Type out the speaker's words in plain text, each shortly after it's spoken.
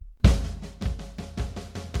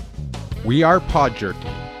We are Pod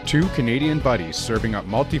Jerky, two Canadian buddies serving up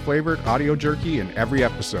multi-flavored audio jerky in every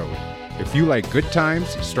episode. If you like good times,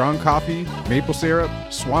 strong coffee, maple syrup,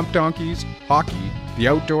 swamp donkeys, hockey, the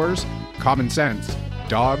outdoors, common sense,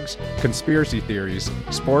 dogs, conspiracy theories,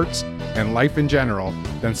 sports, and life in general,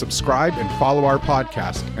 then subscribe and follow our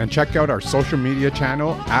podcast and check out our social media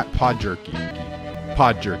channel at Pod Jerky.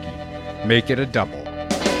 Pod Jerky. Make it a double.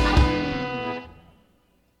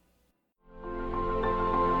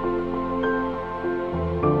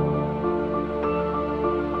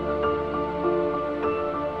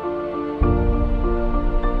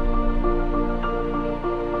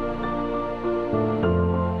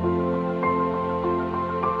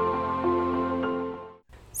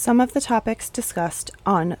 Some of the topics discussed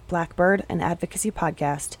on Blackbird, an advocacy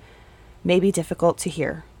podcast, may be difficult to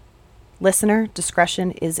hear. Listener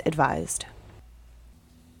discretion is advised.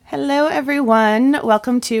 Hello, everyone.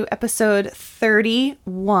 Welcome to episode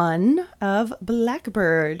 31 of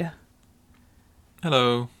Blackbird.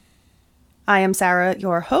 Hello. I am Sarah,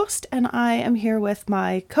 your host, and I am here with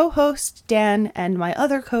my co-host, Dan, and my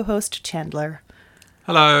other co-host, Chandler.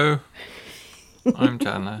 Hello. I'm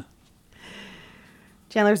Chandler.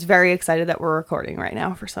 Chandler's very excited that we're recording right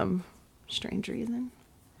now for some strange reason.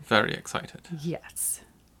 Very excited. Yes.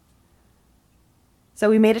 So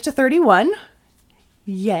we made it to 31.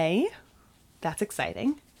 Yay. That's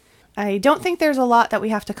exciting. I don't think there's a lot that we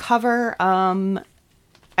have to cover.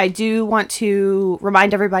 I do want to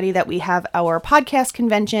remind everybody that we have our podcast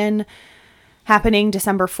convention happening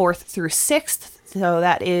December 4th through 6th. So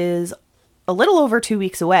that is a little over 2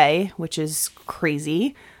 weeks away, which is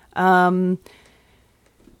crazy.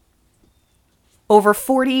 Over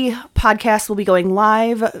 40 podcasts will be going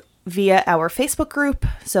live via our Facebook group.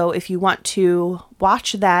 So if you want to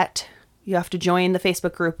watch that, you have to join the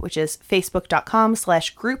Facebook group, which is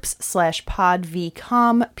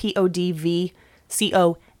facebook.com/groups/podvcom,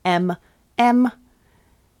 PODVCOMM.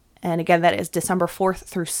 And again, that is December 4th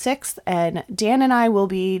through 6th. And Dan and I will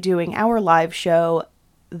be doing our live show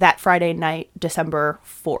that Friday night, December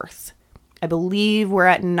 4th. I believe we're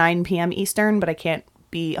at 9 p.m. Eastern, but I can't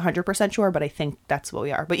be 100% sure, but I think that's what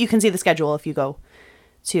we are. But you can see the schedule if you go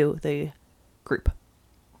to the group.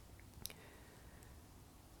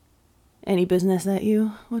 Any business that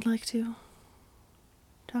you would like to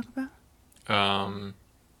talk about?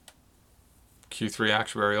 Q3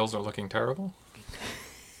 actuarials are looking terrible.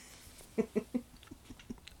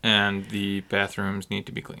 And the bathrooms need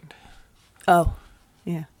to be cleaned. Oh,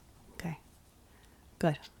 yeah. Okay.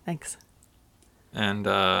 Good. Thanks. And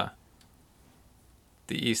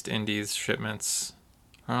the East Indies shipments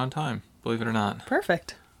are on time, believe it or not.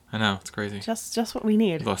 Perfect. I know, it's crazy. Just what we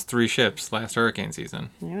need. We lost 3 ships last hurricane season.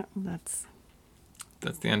 Yeah, that's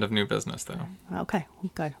the end of new business, though. Okay,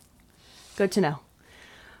 good. Good to know.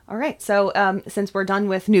 All right, so since we're done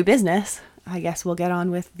with new business, I guess we'll get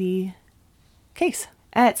on with the case.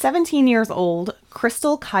 At 17 years old,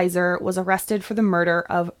 Chrystul Kizer was arrested for the murder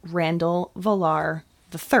of Randall Villar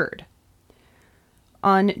III.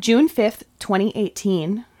 On June 5th,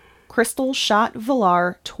 2018, Chrystul shot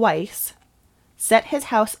Villar twice, set his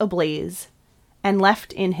house ablaze, and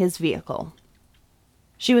left in his vehicle.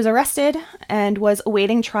 She was arrested and was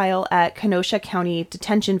awaiting trial at Kenosha County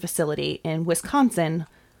Detention Facility in Wisconsin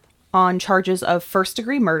on charges of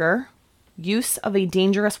first-degree murder, use of a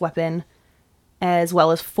dangerous weapon, as well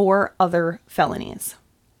as 4 other felonies.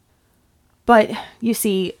 But, you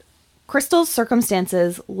see, Chrystul's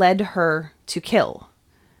circumstances led her to kill.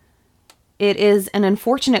 It is an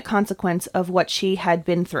unfortunate consequence of what she had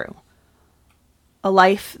been through. A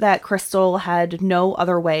life that Chrystul had no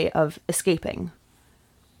other way of escaping.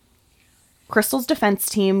 Chrystul's defense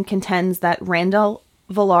team contends that Randall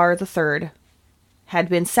Villar III had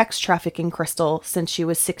been sex trafficking Chrystul since she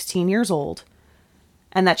was 16 years old,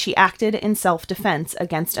 and that she acted in self-defense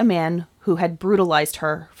against a man who had brutalized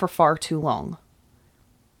her for far too long.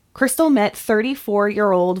 Chrystul met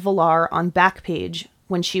 34-year-old Villar on Backpage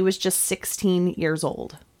when she was just 16 years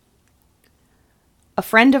old. A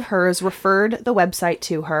friend of hers referred the website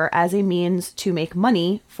to her as a means to make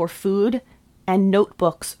money for food and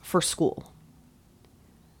notebooks for school.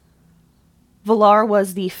 Villar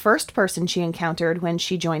was the first person she encountered when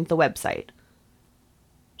she joined the website.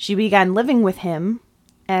 She began living with him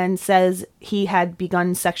and says he had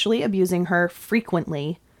begun sexually abusing her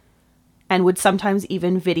frequently and would sometimes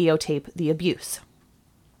even videotape the abuse.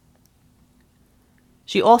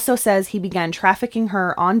 She also says he began trafficking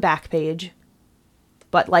her on Backpage,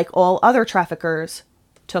 but like all other traffickers,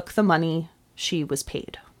 took the money she was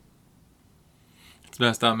paid. It's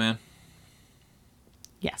messed up, man.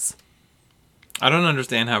 Yes. I don't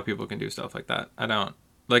understand how people can do stuff like that. I don't.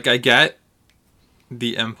 Like, I get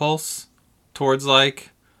the impulse towards,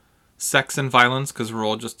 like, sex and violence because we're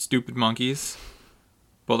all just stupid monkeys.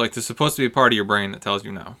 But, like, there's supposed to be a part of your brain that tells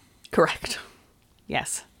you no. Correct.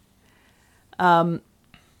 Yes.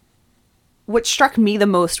 What struck me the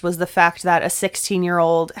most was the fact that a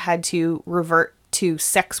 16-year-old had to revert to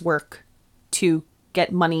sex work to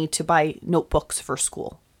get money to buy notebooks for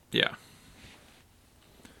school. Yeah.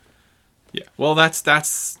 Yeah. Well,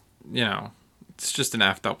 that's you know, it's just an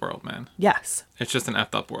effed up world, man. Yes. It's just an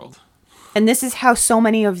effed up world. And this is how so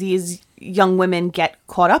many of these young women get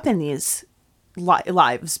caught up in these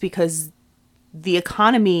lives, because the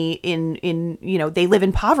economy in you know, they live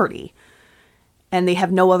in poverty and they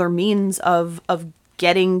have no other means of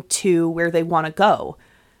getting to where they want to go.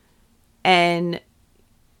 And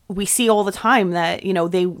we see all the time that, you know,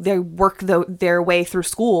 they work their way through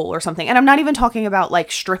school or something. And I'm not even talking about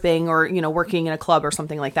like stripping or, you know, working in a club or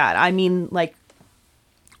something like that. I mean, like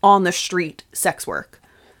on the street sex work,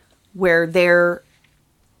 where they're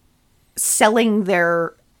selling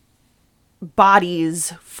their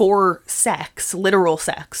bodies for sex, literal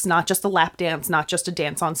sex, not just a lap dance, not just a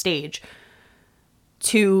dance on stage,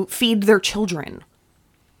 to feed their children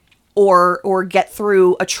or get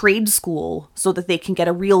through a trade school so that they can get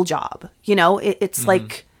a real job. You know, it's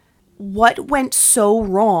like, what went so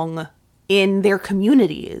wrong in their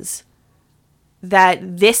communities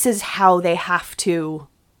that this is how they have to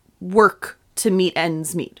work to meet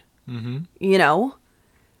ends meet? You know?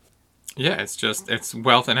 Yeah, it's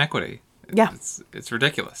wealth inequity. Yeah. It's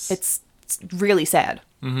ridiculous. It's really sad.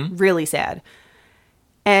 Really sad.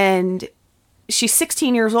 And she's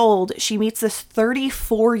 16 years old. She meets this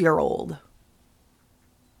 34-year-old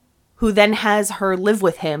who then has her live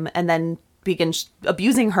with him and then begins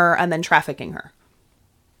abusing her and then trafficking her.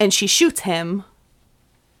 And she shoots him,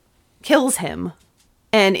 kills him,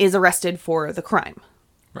 and is arrested for the crime.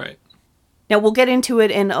 Right. Now, we'll get into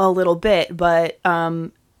it in a little bit, but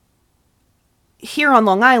here on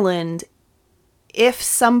Long Island, if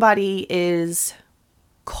somebody is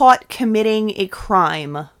caught committing a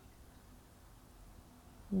crime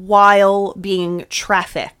while being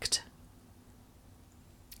trafficked,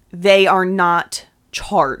 they are not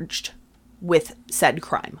charged with said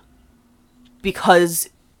crime, because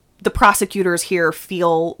the prosecutors here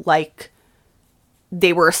feel like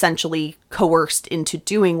they were essentially coerced into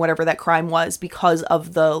doing whatever that crime was because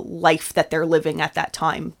of the life that they're living at that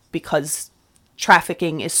time, because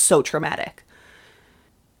trafficking is so traumatic.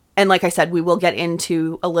 And like I said, we will get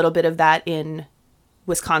into a little bit of that in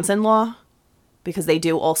Wisconsin law, because they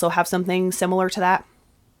do also have something similar to that.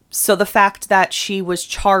 So the fact that she was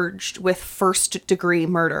charged with first-degree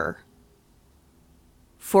murder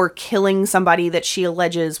for killing somebody that she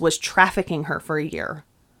alleges was trafficking her for a year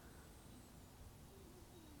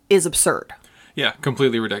is absurd. Yeah,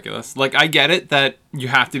 completely ridiculous. Like, I get it that you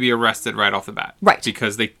have to be arrested right off the bat. Right.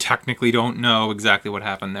 Because they technically don't know exactly what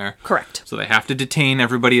happened there. Correct. So they have to detain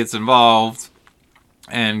everybody that's involved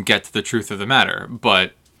and get to the truth of the matter.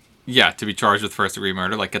 But, yeah, to be charged with first-degree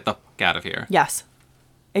murder, like, get the fuck out of here. Yes.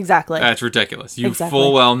 Exactly. That's ridiculous. You Exactly.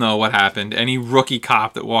 full well know what happened. Any rookie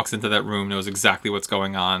cop that walks into that room knows exactly what's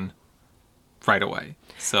going on right away.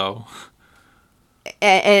 So...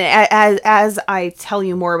 And as I tell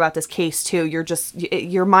you more about this case too,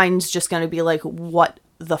 your mind's just going to be like, what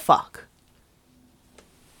the fuck?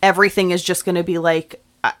 Everything is just going to be like,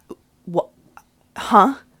 what?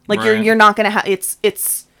 Huh? Like right. you're not going to have,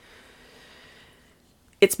 it's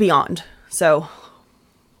beyond. So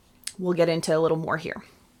we'll get into a little more here.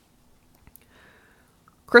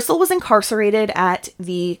 Chrystul was incarcerated at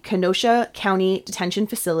the Kenosha County Detention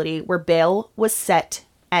Facility, where bail was set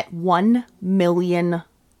at $1 million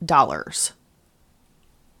for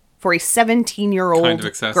a 17-year-old kind of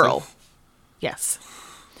excessive. girl. Yes.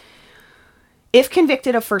 If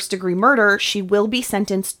convicted of first-degree murder, she will be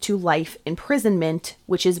sentenced to life imprisonment,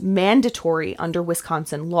 which is mandatory under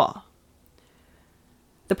Wisconsin law.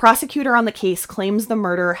 The prosecutor on the case claims the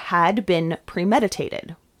murder had been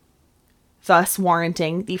premeditated, thus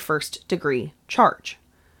warranting the first-degree charge.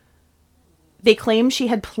 They claim she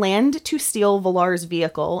had planned to steal Villar's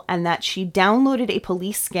vehicle and that she downloaded a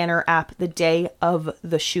police scanner app the day of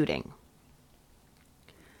the shooting.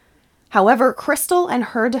 However, Chrystul and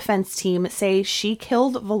her defense team say she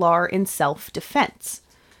killed Villar in self-defense.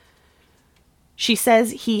 She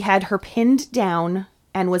says he had her pinned down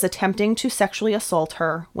and was attempting to sexually assault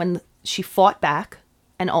her when she fought back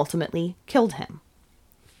and ultimately killed him.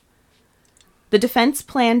 The defense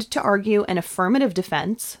planned to argue an affirmative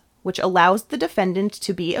defense, which allows the defendant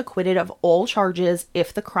to be acquitted of all charges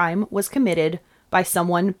if the crime was committed by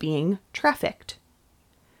someone being trafficked.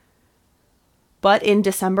 But in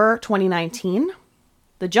December 2019,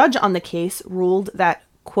 the judge on the case ruled that,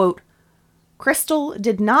 quote, Chrystul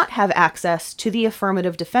did not have access to the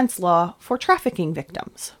affirmative defense law for trafficking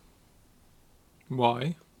victims.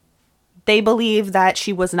 Why? They believe that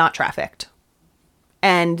she was not trafficked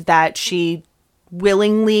and that she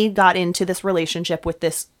willingly got into this relationship with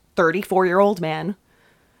this 34-year-old man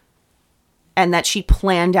and that she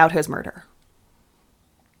planned out his murder.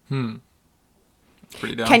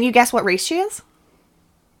 Pretty dumb. Can you guess what race she is?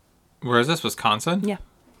 Where is this? Wisconsin? Yeah.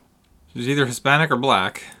 She's either Hispanic or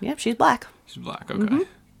black. Yep, she's black. She's black, okay.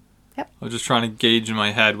 Yep. I was just trying to gauge in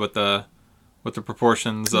my head what the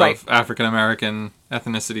proportions of Right. African American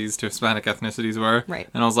ethnicities to Hispanic ethnicities were. Right.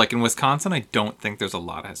 And I was like, in Wisconsin, I don't think there's a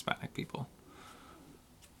lot of Hispanic people.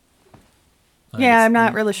 Yeah, I'm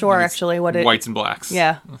not really sure actually what it... Whites and blacks.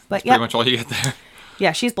 Yeah, That's but pretty much all you get there.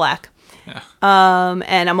 Yeah, she's black. Yeah.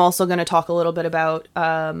 And I'm also going to talk a little bit about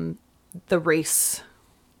the race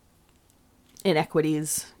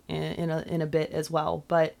inequities in a bit as well.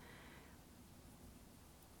 But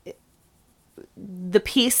the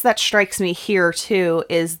piece that strikes me here too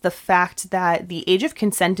is the fact that the age of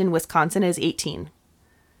consent in Wisconsin is 18.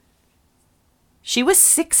 She was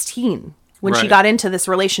 16 when she Right. got into this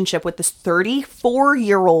relationship with this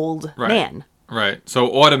 34-year-old Right. man. Right.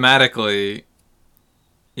 So automatically,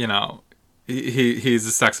 you know, he's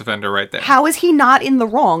a sex offender right there. How is he not in the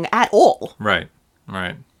wrong at all? Right.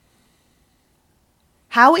 Right.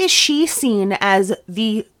 How is she seen as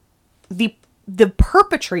the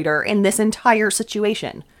perpetrator in this entire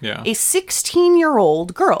situation? Yeah. A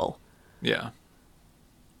 16-year-old girl Yeah.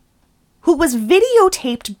 who was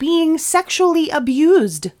videotaped being sexually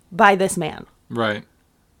abused by this man. Right.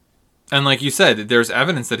 And like you said, there's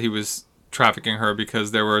evidence that he was trafficking her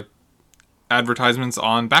because there were advertisements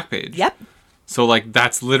on Backpage. Yep. So like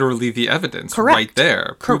that's literally the evidence Correct. right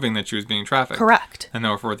there, proving that she was being trafficked. Correct. And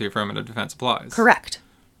therefore the affirmative defense applies. Correct.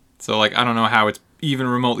 So like I don't know how it's even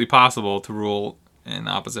remotely possible to rule in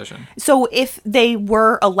opposition. So if they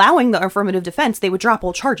were allowing the affirmative defense, they would drop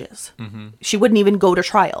all charges. Mm-hmm. She wouldn't even go to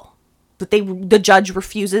trial. But the judge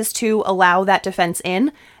refuses to allow that defense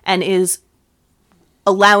in and is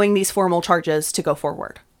allowing these formal charges to go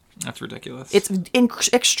forward. That's ridiculous. It's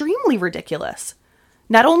extremely ridiculous.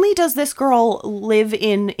 Not only does this girl live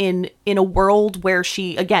in a world where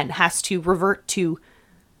she, again, has to revert to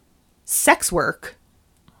sex work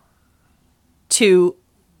to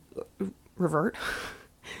revert,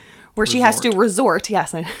 where she has to resort,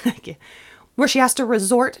 yes, thank you, where she has to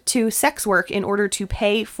resort to sex work in order to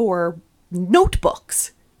pay for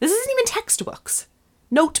notebooks. This isn't even textbooks.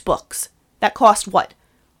 Notebooks that cost what?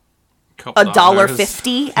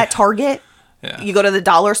 $1.50 at Target. Yeah. You go to the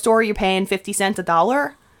dollar store, you're paying 50 cents a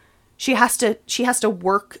dollar. She has to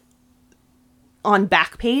work on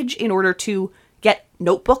Backpage in order to get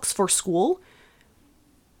notebooks for school.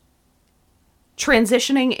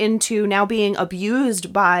 Transitioning into now being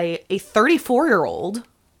abused by a 34-year-old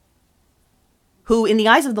who, in the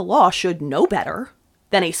eyes of the law, should know better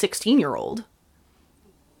than a 16-year-old.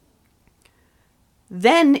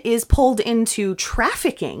 Then is pulled into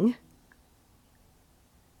trafficking.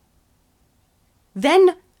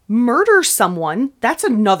 Then murders someone. That's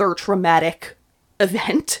another traumatic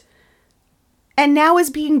event. And now is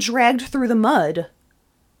being dragged through the mud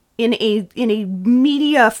in a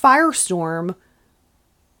media firestorm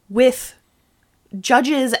with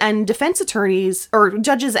judges and defense attorneys, or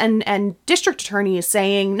judges and district attorneys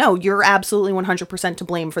saying, no, you're absolutely 100% to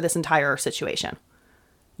blame for this entire situation.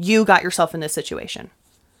 You got yourself in this situation.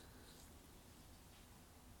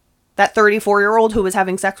 That 34-year-old who was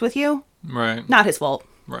having sex with you, right. not his fault.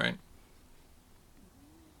 Right.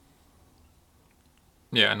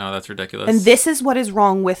 Yeah, no, that's ridiculous. And this is what is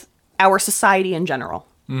wrong with our society in general.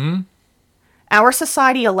 Mm-hmm. Our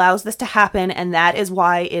society allows this to happen, and that is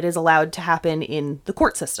why it is allowed to happen in the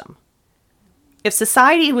court system. If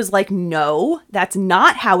society was like, no, that's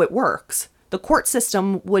not how it works, the court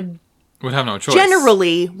system would have no choice.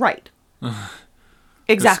 generally, right.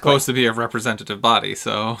 Exactly. It's supposed to be a representative body,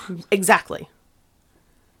 so... Exactly.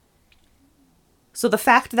 So the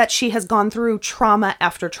fact that she has gone through trauma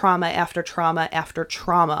after trauma after trauma after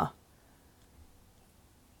trauma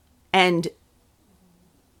and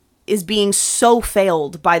is being so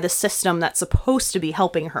failed by the system that's supposed to be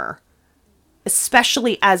helping her,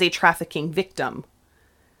 especially as a trafficking victim,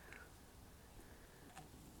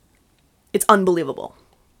 it's unbelievable.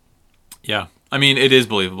 Yeah. I mean, it is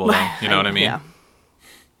believable, though. You know what I mean? Yeah.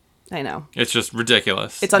 I know. It's just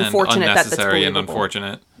ridiculous. It's unfortunate and that that's unnecessary and believable.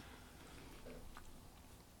 unfortunate.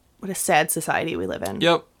 What a sad society we live in.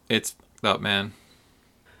 Yep. It's up, man.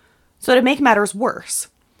 So to make matters worse,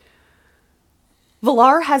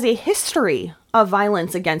 Villar has a history of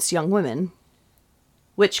violence against young women,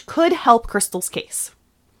 which could help Chrystul's case.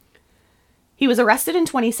 He was arrested in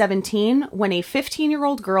 2017 when a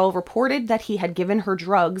 15-year-old girl reported that he had given her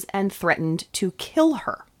drugs and threatened to kill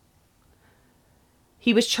her.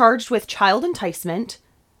 He was charged with child enticement,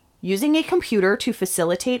 using a computer to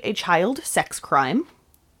facilitate a child sex crime,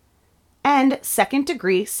 and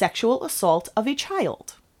second-degree sexual assault of a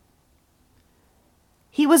child.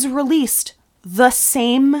 He was released the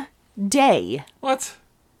same day. What?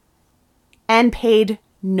 And paid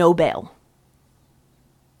no bail.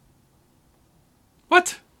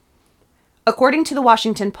 What? According to the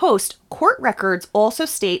Washington Post, court records also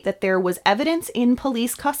state that there was evidence in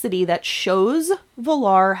police custody that shows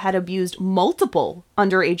Villar had abused multiple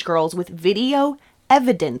underage girls with video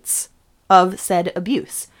evidence of said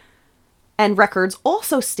abuse. And records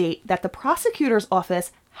also state that the prosecutor's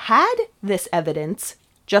office had this evidence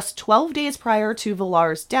just 12 days prior to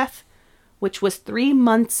Villar's death, which was 3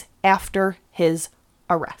 months after his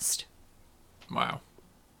arrest. Wow.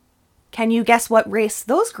 Can you guess what race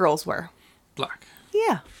those girls were? Black.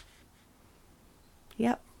 Yeah.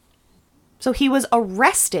 Yep. So he was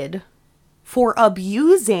arrested for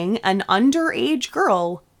abusing an underage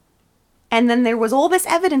girl, and then there was all this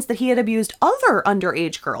evidence that he had abused other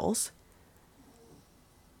underage girls.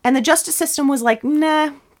 And the justice system was like,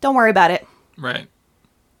 nah, don't worry about it. Right.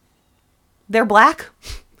 They're black.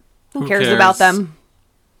 Who cares about them?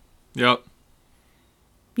 Yep.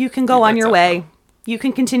 You can go on your way. You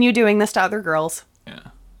can continue doing this to other girls. Yeah.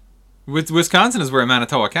 Wisconsin is where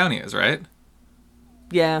Manitowoc County is, right?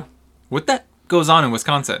 Yeah. What that goes on in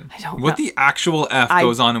Wisconsin? I don't know. What the actual F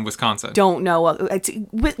goes on in Wisconsin? Don't know. It's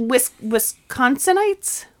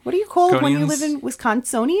Wisconsinites? What do you call when you live in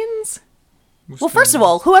Wisconsinians? Well, first of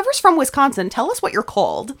all, whoever's from Wisconsin, tell us what you're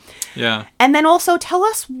called. Yeah. And then also tell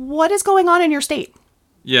us what is going on in your state.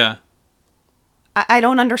 Yeah. I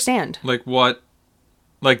don't understand. Like what?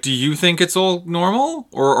 Like, do you think it's all normal,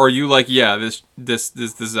 or are you like, yeah, this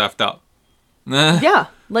is effed up? Yeah,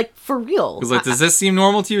 like for real. Because like, does this seem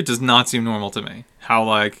normal to you? It does not seem normal to me. How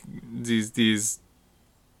like these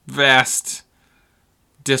vast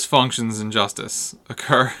dysfunctions in justice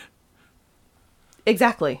occur.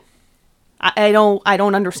 Exactly. I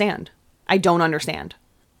don't understand. I don't understand.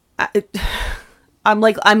 I'm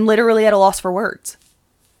literally at a loss for words.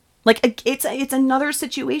 Like, it's another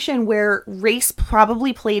situation where race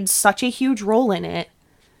probably played such a huge role in it.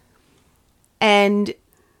 And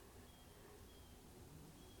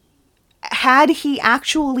had he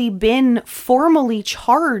actually been formally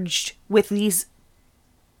charged with these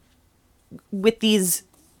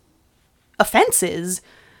offenses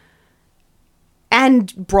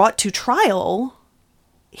and brought to trial,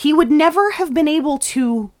 he would never have been able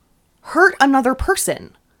to hurt another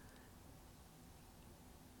person.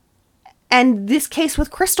 And this case with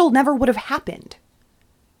Chrystul never would have happened.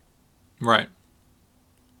 Right.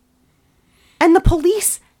 And the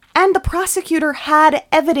police and the prosecutor had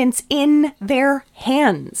evidence in their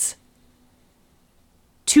hands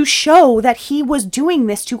to show that he was doing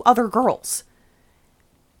this to other girls.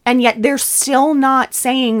 And yet they're still not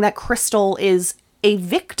saying that Chrystul is a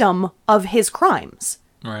victim of his crimes.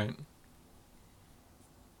 Right.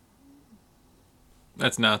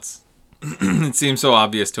 That's nuts. It seems so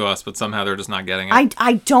obvious to us, but somehow they're just not getting it.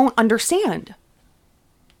 I don't understand.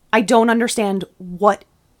 I don't understand what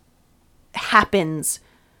happens.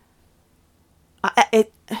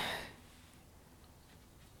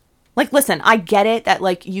 Like, listen, I get it that,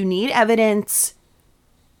 like, you need evidence.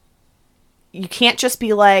 You can't just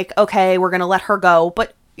be like, okay, we're going to let her go.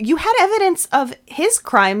 But you had evidence of his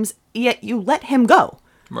crimes, yet you let him go.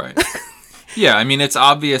 Right. Yeah, I mean, it's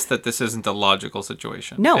obvious that this isn't a logical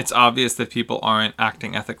situation. No. It's obvious that people aren't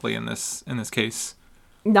acting ethically in this case.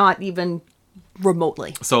 Not even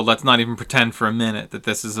remotely. So let's not even pretend for a minute that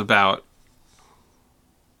this is about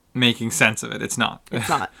making sense of it. It's not. It's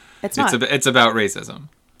not. It's not. It's about racism.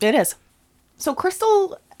 It is. So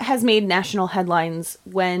Chrystul has made national headlines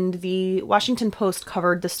when the Washington Post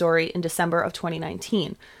covered the story in December of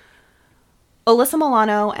 2019. Alyssa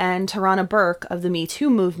Milano and Tarana Burke of the Me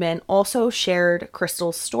Too movement also shared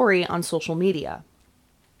Chrystul's story on social media.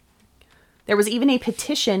 There was even a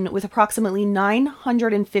petition with approximately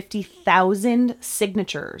 950,000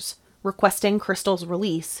 signatures requesting Chrystul's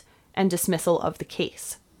release and dismissal of the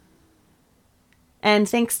case. And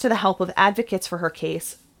thanks to the help of advocates for her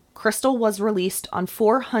case, Chrystul was released on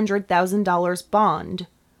 $400,000 bond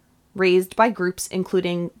raised by groups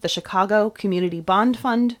including the Chicago Community Bond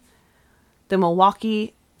Fund, the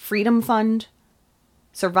Milwaukee Freedom Fund,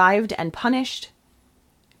 Survived and Punished,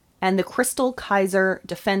 and the Chrystul Kizer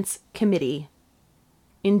Defense Committee,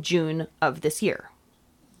 in June of this year.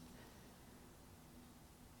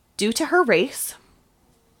 Due to her race,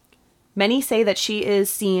 many say that she is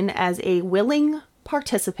seen as a willing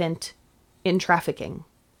participant in trafficking,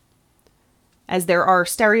 as there are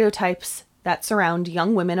stereotypes that surround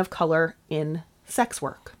young women of color in sex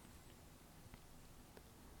work.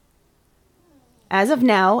 As of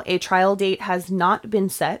now, a trial date has not been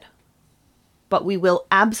set, but we will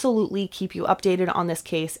absolutely keep you updated on this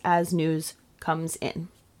case as news comes in.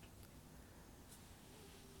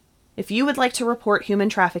 If you would like to report human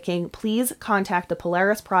trafficking, please contact the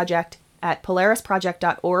Polaris Project at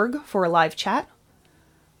polarisproject.org for a live chat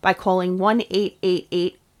by calling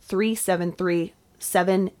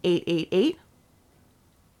 1-888-373-7888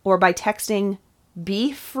 or by texting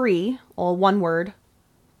Be Free, all one word,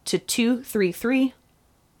 to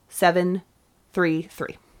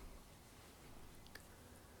 233-733.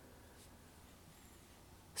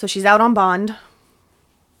 So she's out on bond.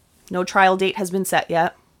 No trial date has been set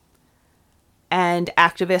yet. And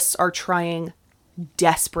activists are trying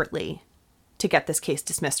desperately to get this case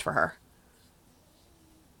dismissed for her.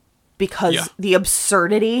 Because the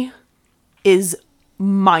absurdity is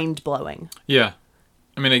mind-blowing. Yeah.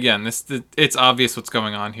 I mean, again, it's obvious what's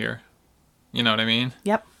going on here. You know what I mean?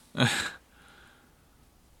 Yep.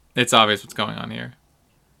 It's obvious what's going on here.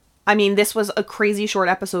 I mean, this was a crazy short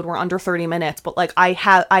episode. We're under 30 minutes, but like I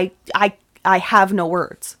have no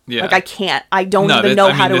words. Yeah. Like I can't. I don't even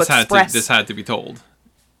know how to express. This had to be told.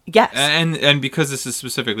 Yes. And because this is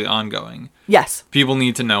specifically ongoing. Yes. People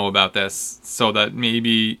need to know about this so that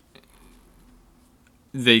maybe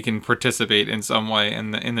they can participate in some way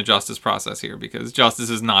in the justice process here, because justice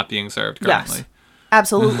is not being served currently. Yes.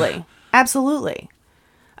 Absolutely. Absolutely.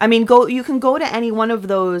 I mean, you can go to any one of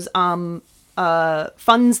those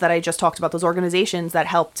funds that I just talked about, those organizations that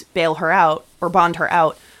helped bail her out or bond her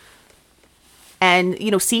out, and,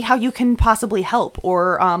 see how you can possibly help.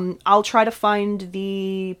 Or I'll try to find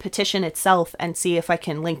the petition itself and see if I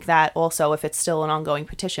can link that also, if it's still an ongoing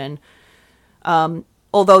petition.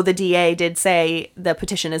 Although the DA did say the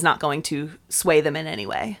petition is not going to sway them in any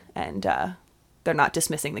way, and they're not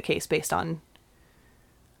dismissing the case based on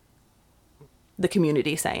the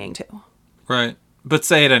community saying to. Right. But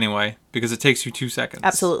say it anyway, because it takes you 2 seconds.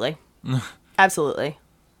 Absolutely. Absolutely.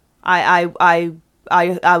 I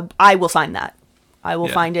will sign that. I will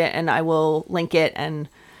find it and I will link it, and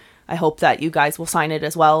I hope that you guys will sign it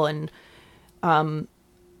as well, and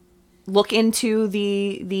look into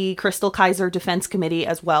the Chrystul Kizer Defense Committee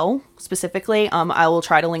as well, specifically. I will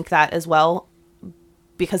try to link that as well,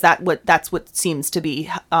 because that's what seems to be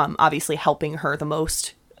obviously helping her the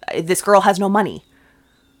most. This girl has no money.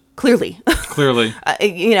 Clearly. How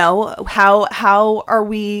are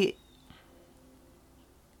we...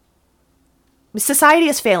 Society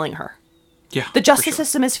is failing her. Yeah. The justice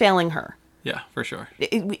system is failing her. Yeah, for sure.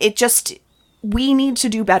 We need to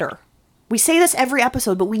do better. We say this every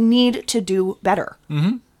episode, but we need to do better.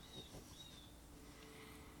 Mm-hmm.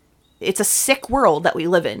 It's a sick world that we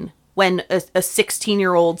live in when a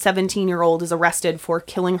 16-year-old, 17-year-old is arrested for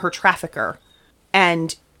killing her trafficker,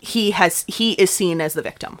 and he is seen as the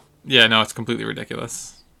victim. Yeah, no, it's completely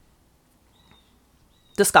ridiculous.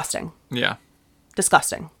 Disgusting. Yeah.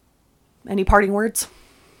 Disgusting. Any parting words?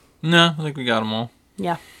 No, I think we got them all.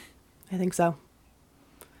 Yeah, I think so.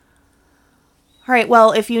 All right,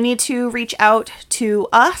 well, if you need to reach out to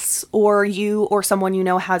us, or you or someone you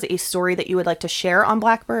know has a story that you would like to share on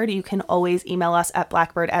Blackbird, you can always email us at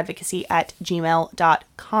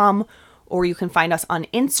blackbirdadvocacy@gmail.com, or you can find us on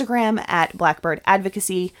Instagram at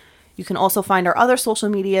blackbirdadvocacy. You can also find our other social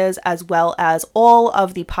medias, as well as all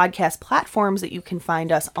of the podcast platforms that you can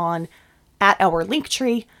find us on at our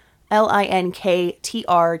Linktree,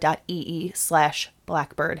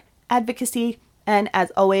 linktr.ee/blackbirdadvocacy. And as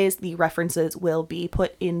always, the references will be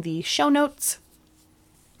put in the show notes.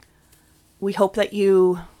 We hope that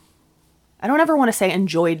you... I don't ever want to say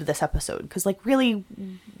enjoyed this episode, because, really,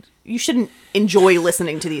 you shouldn't enjoy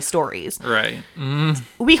listening to these stories. Right. Mm.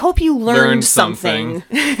 We hope you learned something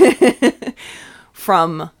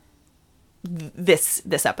from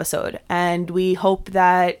this episode. And we hope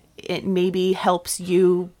that it maybe helps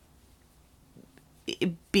you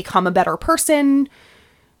become a better person,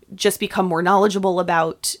 just become more knowledgeable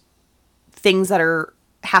about things that are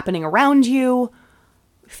happening around you,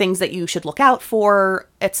 things that you should look out for,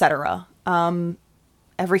 etc.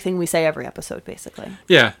 Everything we say every episode, basically.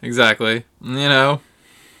 Yeah, exactly.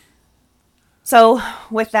 So,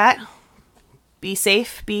 with that, be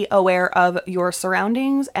safe, be aware of your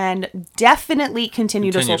surroundings, and definitely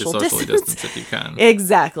continue to socially distance if you can.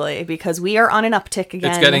 Exactly, because we are on an uptick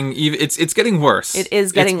again. It's getting worse. It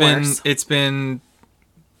is getting worse. It's been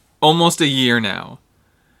almost a year now.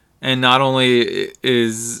 And not only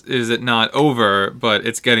is it not over, but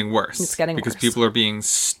it's getting worse. It's getting because worse. people are being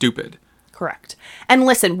stupid. Correct. And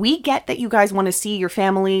listen, we get that you guys want to see your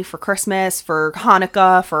family for Christmas, for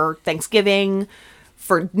Hanukkah, for Thanksgiving,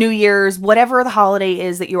 for New Year's, whatever the holiday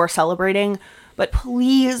is that you are celebrating. But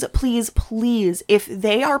please, please, please, if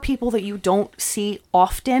they are people that you don't see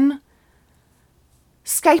often,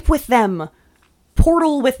 Skype with them,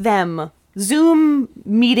 portal with them, Zoom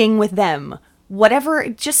meeting with them, whatever.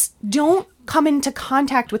 Just don't come into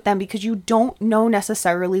contact with them because you don't know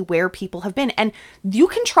necessarily where people have been. And you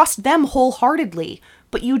can trust them wholeheartedly,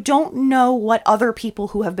 but you don't know what other people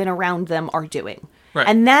who have been around them are doing. Right.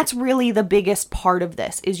 And that's really the biggest part of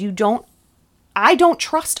this is I don't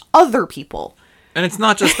trust other people. And it's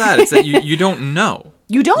not just that. It's that you don't know.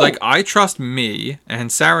 You don't. Like, I trust me,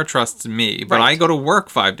 and Sarah trusts me, but Right. I go to work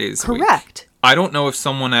 5 days a week. Correct. I don't know if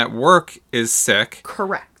someone at work is sick.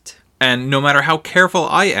 Correct. And no matter how careful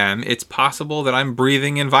I am, it's possible that I'm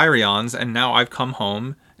breathing in virions, and now I've come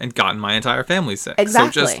home and gotten my entire family sick.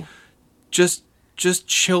 Exactly. So just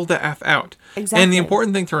chill the F out. Exactly. And the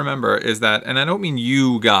important thing to remember is that, and I don't mean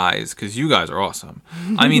you guys, because you guys are awesome.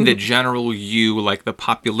 I mean the general you, like the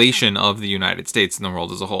population of the United States and the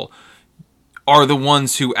world as a whole, are the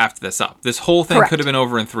ones who effed this up. This whole thing Correct. could have been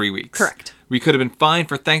over in 3 weeks. Correct. We could have been fine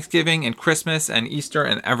for Thanksgiving and Christmas and Easter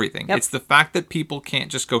and everything. Yep. It's the fact that people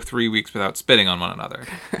can't just go 3 weeks without spitting on one another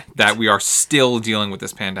that we are still dealing with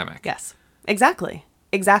this pandemic. Yes. Exactly.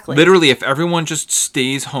 Exactly. Literally, if everyone just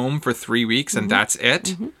stays home for 3 weeks and that's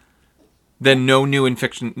it, then no new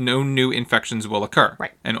infections will occur.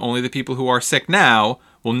 Right. And only the people who are sick now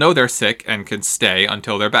will know they're sick and can stay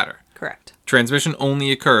until they're better. Correct. Transmission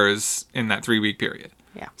only occurs in that 3 week period.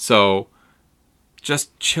 Yeah. So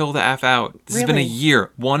just chill the F out. This has been a Really?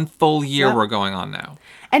 year. 1 full year Yep. we're going on now.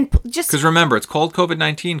 And just Because remember, it's called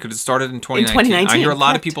COVID-19 because it started in 2019. 2019, I hear a lot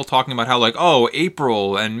of correct. people talking about how, like, oh,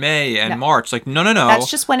 April and May and Yeah. March. Like, no. that's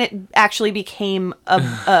just when it actually became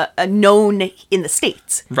a known in the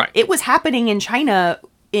States. Right. It was happening in China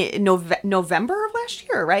in November of last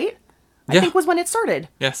year, right? I Yeah. think was when it started.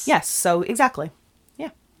 Yes. Yes. So exactly.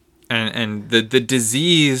 Yeah. And the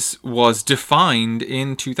disease was defined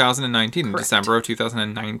in 2019, in Correct. December of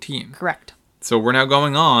 2019. Correct. So we're now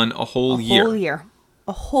going on a whole year. Whole year.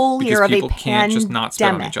 A whole Because year of a people pandemic. can't just not spit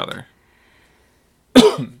on each other.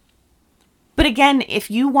 But again, if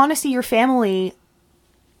you want to see your family,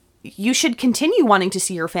 you should continue wanting to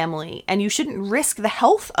see your family, and you shouldn't risk the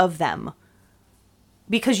health of them.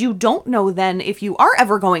 Because you don't know then if you are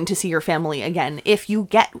ever going to see your family again. If you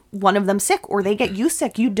get one of them sick or they get you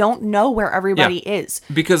sick, you don't know where everybody is.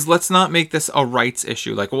 Because let's not make this a rights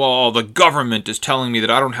issue. Like, well, the government is telling me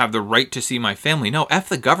that I don't have the right to see my family. No, F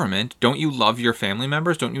the government. Don't you love your family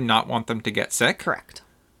members? Don't you not want them to get sick? Correct.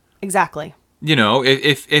 Exactly. You know,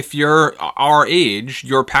 if you're our age,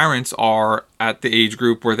 your parents are at the age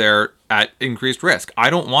group where they're at increased risk. I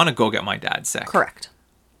don't want to go get my dad sick. Correct.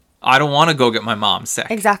 I don't want to go get my mom sick.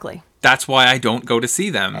 Exactly. That's why I don't go to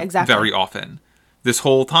see them very often. This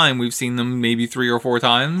whole time, we've seen them maybe 3 or 4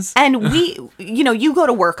 times. And we, you go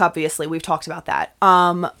to work, obviously. We've talked about that.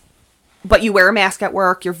 But you wear a mask at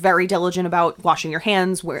work. You're very diligent about washing your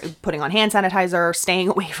hands, putting on hand sanitizer, staying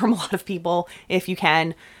away from a lot of people if you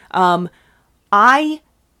can. I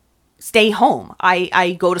stay home.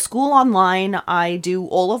 I go to school online. I do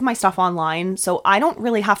all of my stuff online. So I don't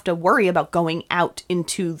really have to worry about going out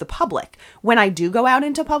into the public. When I do go out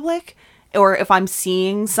into public, or if I'm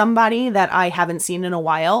seeing somebody that I haven't seen in a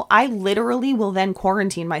while, I literally will then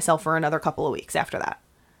quarantine myself for another couple of weeks after that,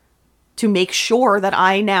 to make sure that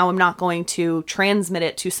I now am not going to transmit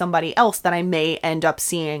it to somebody else that I may end up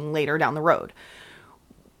seeing later down the road.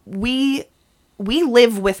 We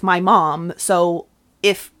live with my mom, so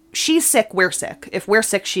if she's sick, we're sick. If we're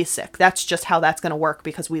sick, she's sick. That's just how that's going to work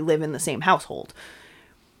because we live in the same household.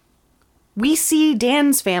 We see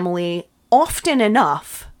Dan's family often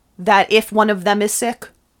enough that if one of them is sick,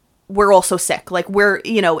 we're also sick. Like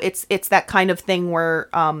it's that kind of thing where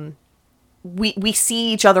we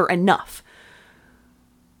see each other enough.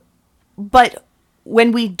 But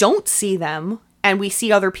when we don't see them and we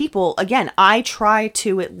see other people, again, I try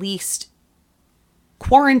to at least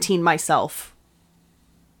quarantine myself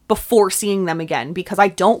before seeing them again, because I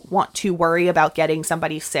don't want to worry about getting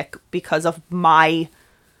somebody sick because of my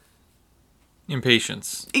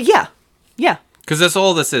Impatience. Yeah. Because that's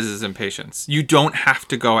all this is impatience. You don't have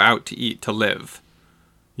to go out to eat to live.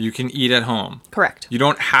 You can eat at home. Correct. You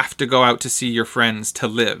don't have to go out to see your friends to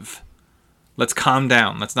live. Let's calm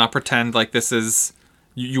down. Let's not pretend like this is...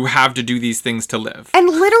 You have to do these things to live. And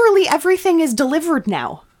literally everything is delivered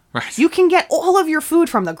now. Right. You can get all of your food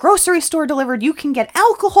from the grocery store delivered. You can get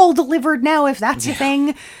alcohol delivered now if that's a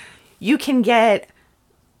thing. You can get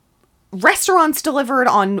restaurants delivered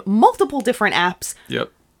on multiple different apps.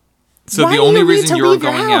 Yep. So Why the do only you need reason to you're leave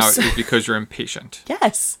your going house? out is because you're impatient.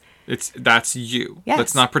 Yes. That's you. Yes.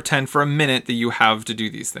 Let's not pretend for a minute that you have to do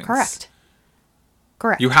these things. Correct.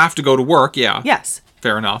 You have to go to work, yeah. Yes.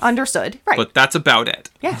 Fair enough. Understood. Right. But that's about it.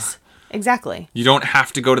 Yes. Exactly. You don't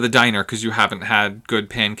have to go to the diner because you haven't had good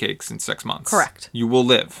pancakes in 6 months. Correct. You will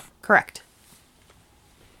live. Correct.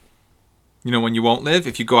 You know when you won't live?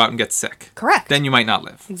 If you go out and get sick. Correct. Then you might not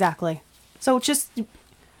live. Exactly. So just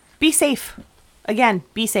be safe. Again,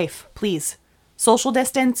 be safe, please. Social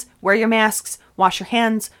distance, wear your masks, wash your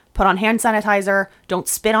hands, put on hand sanitizer, don't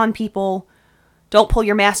spit on people, don't pull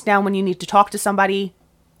your mask down when you need to talk to somebody.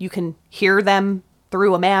 You can hear them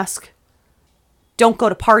through a mask. Don't go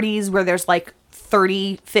to parties where there's like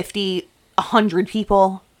 30, 50, 100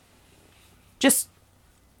 people. Just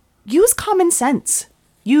use common sense.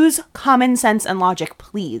 Use common sense and logic,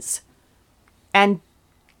 please. And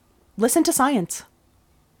listen to science.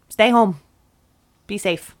 Stay home. Be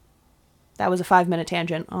safe. That was a 5-minute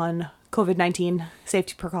tangent on COVID-19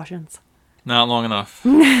 safety precautions. Not long enough.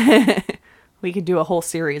 We could do a whole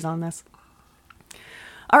series on this.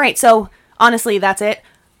 All right, so honestly, that's it.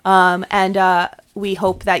 And we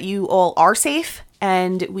hope that you all are safe,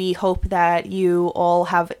 and we hope that you all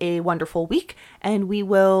have a wonderful week, and we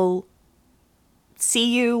will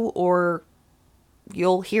see you, or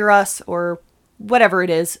you'll hear us, or whatever it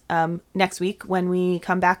is, next week when we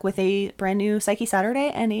come back with a brand new Psyche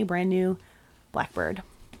Saturday and a brand new Blackbird.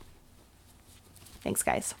 Thanks,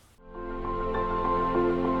 guys.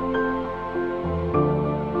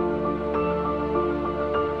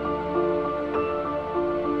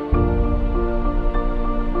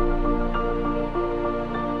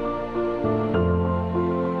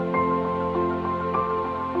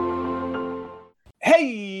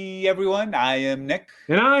 Hey everyone, I am Nick.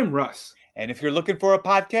 And I'm Russ. And if you're looking for a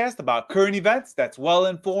podcast about current events that's well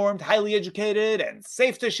informed, highly educated, and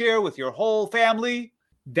safe to share with your whole family,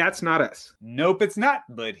 That's not us. nope, it's not.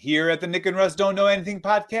 But here at the Nick and Russ Don't Know Anything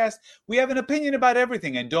podcast, we have an opinion about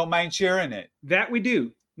everything and don't mind sharing it. That we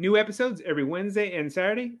do. New episodes every Wednesday and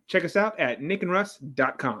Saturday. Check us out at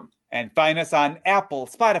nickandruss.com. And find us on Apple,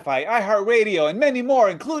 Spotify, iHeartRadio, and many more,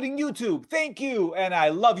 including YouTube. Thank you, and I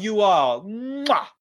love you all. Mwah!